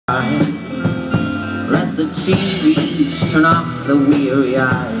Let the TVs turn off the weary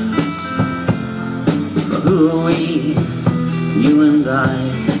eyes. For who are we, you and I,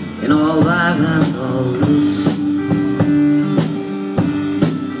 in all that and all this?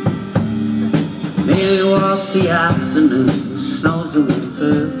 May we walk the afternoon, snows of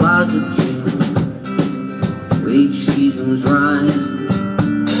winter, flowers of June, with each season's rhyme.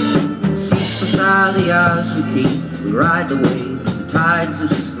 Ceaseless are the hours we keep, we ride the waves, the tides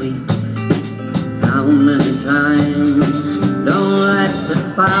of sleep. How many times? Don't let the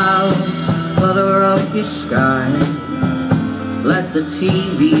clouds flutter up your sky. Let the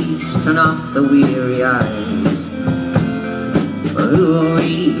TVs turn off the weary eyes. For who are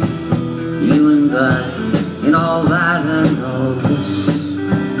we, you and I, in all that and all this?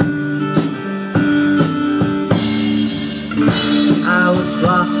 I was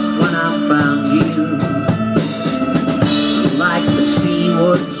lost when I found you, like the sea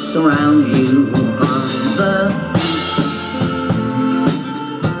would surround you on the beach,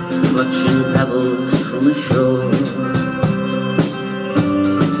 clutching pebbles from the shore.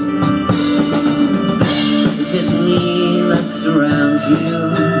 Is it me that's around you?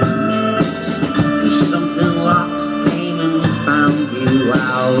 Cause something lost came and found you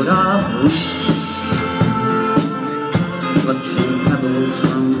out of reach, clutching pebbles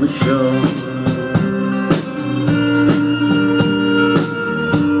from the shore.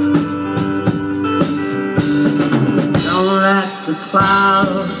 The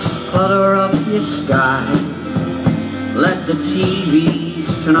clouds flutter up your sky. Let the TVs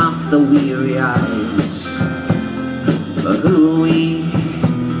turn off the weary eyes. But who are we,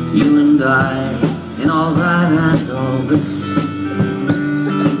 you and I, in all that and all this?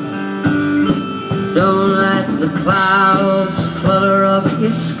 Don't let the clouds flutter up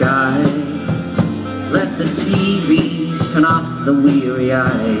your sky. Let the TVs turn off the weary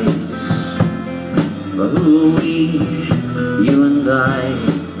eyes. But who are we, you and I,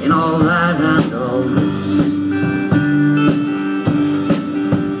 in all that and all this?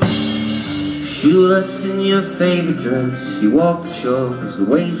 Shoeless in your favorite dress, you walk the shore as the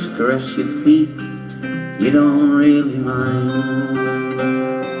waves caress your feet. You don't really mind.